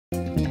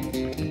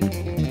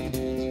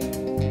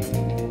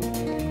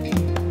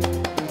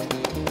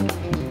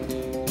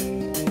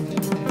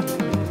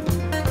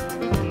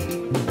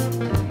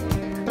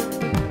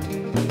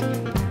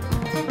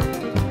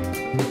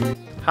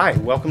Hi,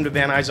 welcome to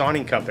Van Nuys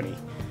Awning Company.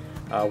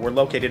 We're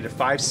located at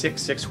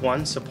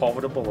 5661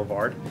 Sepulveda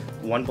Boulevard,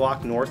 1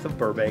 block north of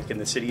Burbank in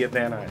the city of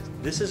Van Nuys.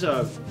 This is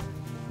a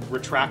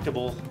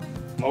retractable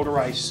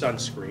motorized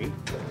sunscreen,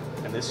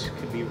 and this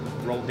could be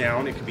rolled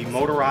down. It could be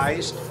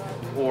motorized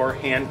or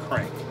hand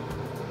cranked.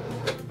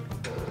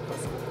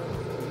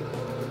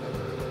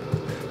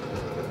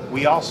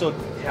 We also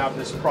have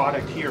this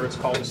product here. It's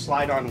called a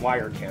slide-on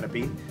wire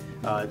canopy.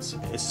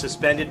 It's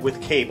suspended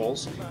with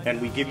cables, and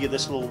we give you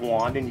this little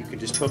wand, and you can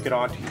just hook it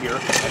onto here,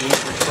 and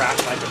these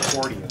retract like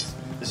accordions.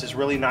 This is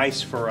really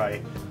nice for a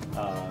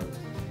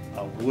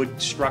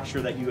wood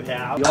structure that you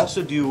have. We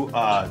also do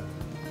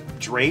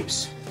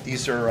drapes.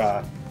 These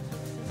are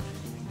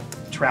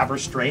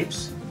traverse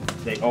drapes.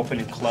 They open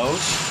and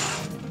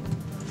close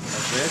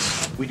like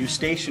this. We do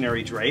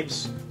stationary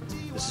drapes.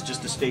 This is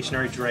just a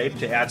stationary drape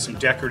to add some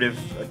decorative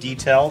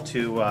detail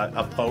to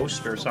a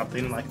post or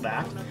something like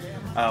that.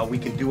 We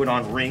can do it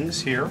on rings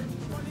here.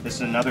 This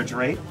is another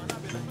drape.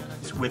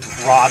 It's with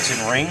rods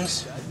and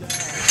rings.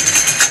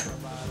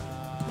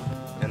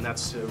 And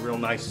that's a real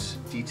nice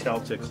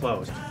detail to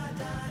close.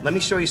 Let me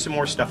show you some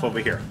more stuff over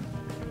here.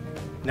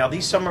 Now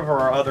these are some of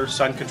our other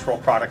sun control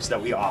products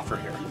that we offer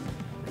here.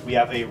 We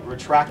have a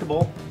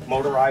retractable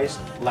motorized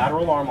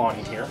lateral arm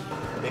awning here.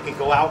 They can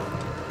go out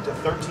to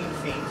 13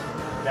 feet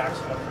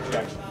maximum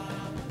projection.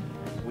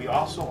 We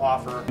also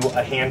offer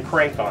a hand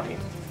crank awning.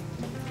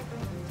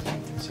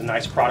 It's a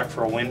nice product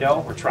for a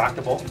window,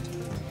 retractable.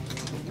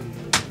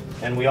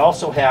 And we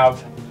also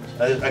have,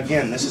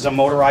 again, this is a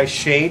motorized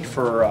shade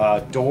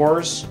for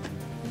doors,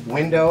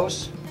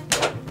 windows.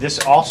 This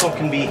also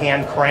can be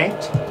hand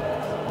cranked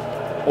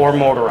or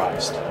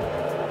motorized.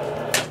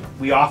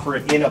 We offer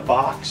it in a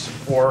box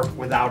or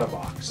without a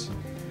box.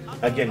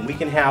 Again, we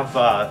can have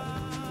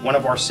one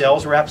of our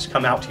sales reps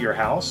come out to your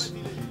house,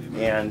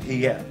 and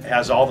he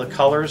has all the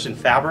colors and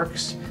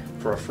fabrics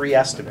for a free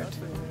estimate.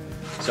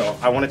 So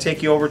I want to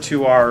take you over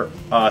to our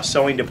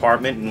sewing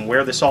department and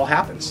where this all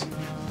happens.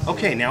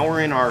 Okay, now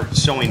we're in our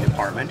sewing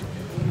department.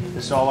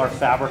 This is all our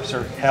fabrics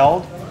are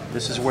held.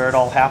 This is where it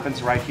all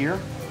happens right here.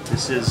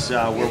 This is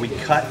where we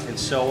cut and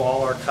sew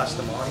all our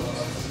custom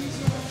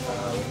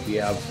awnings. We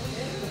have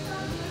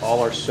all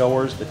our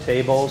sewers, the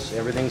tables,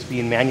 everything's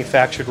being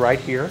manufactured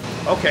right here.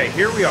 Okay,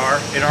 here we are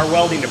in our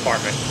welding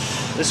department.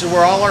 This is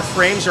where all our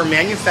frames are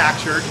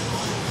manufactured.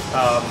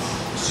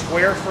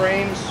 Square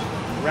frames,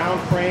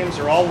 round frames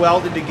are all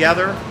welded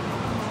together.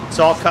 It's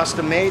all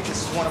custom made.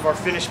 This is one of our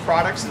finished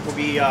products that will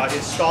be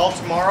installed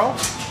tomorrow.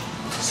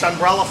 This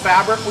umbrella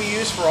fabric we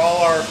use for all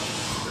our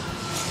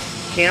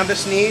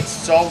canvas needs.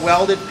 It's all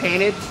welded,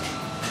 painted.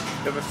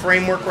 We have a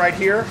framework right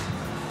here.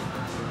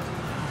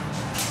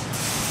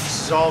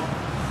 This is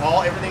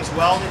everything's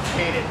welded,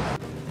 painted.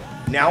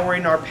 Now we're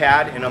in our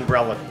pad and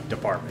umbrella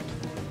department.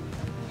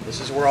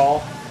 This is where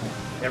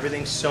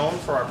everything's sewn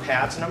for our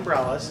pads and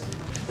umbrellas.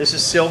 This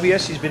is Sylvia.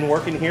 She's been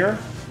working here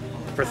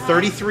for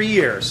 33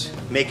 years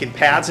making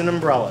pads and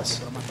umbrellas.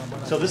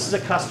 So this is a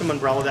custom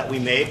umbrella that we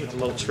made with a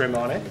little trim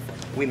on it.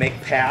 We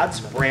make pads,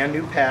 brand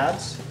new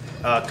pads,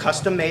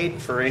 custom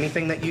made for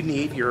anything that you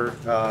need, your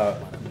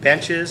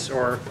benches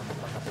or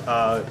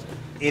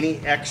any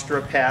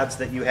extra pads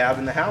that you have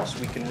in the house,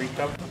 we can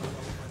recover.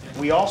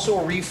 We also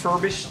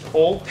refurbished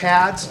old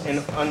pads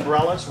and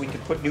umbrellas. We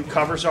could put new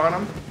covers on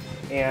them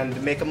and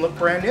make them look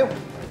brand new.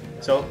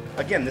 So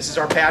again, this is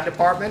our pad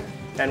department,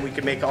 and we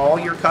can make all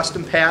your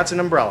custom pads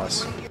and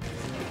umbrellas.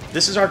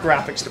 This is our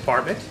graphics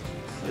department.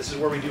 This is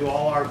where we do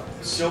all our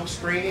silk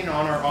screening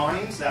on our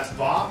awnings. That's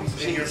Bob, he's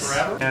been here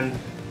forever. And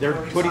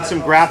they're putting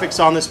some graphics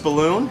on this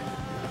balloon.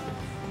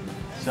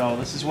 So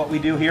this is what we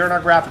do here in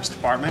our graphics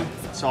department.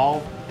 It's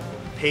all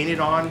painted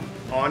on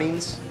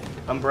awnings,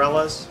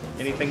 umbrellas,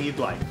 anything you'd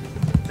like.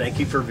 Thank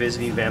you for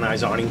visiting Van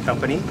Nuys Awning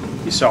Company.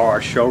 You saw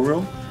our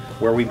showroom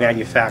where we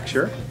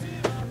manufacture.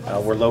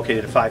 We're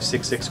located at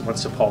 5661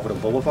 Sepulveda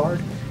Boulevard.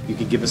 You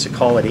can give us a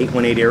call at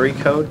 818 area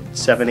code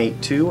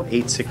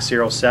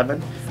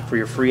 782-8607 for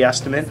your free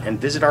estimate, and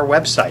visit our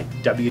website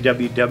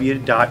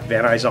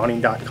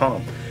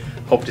www.vannuysawning.com.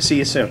 Hope to see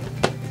you soon.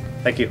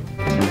 Thank you.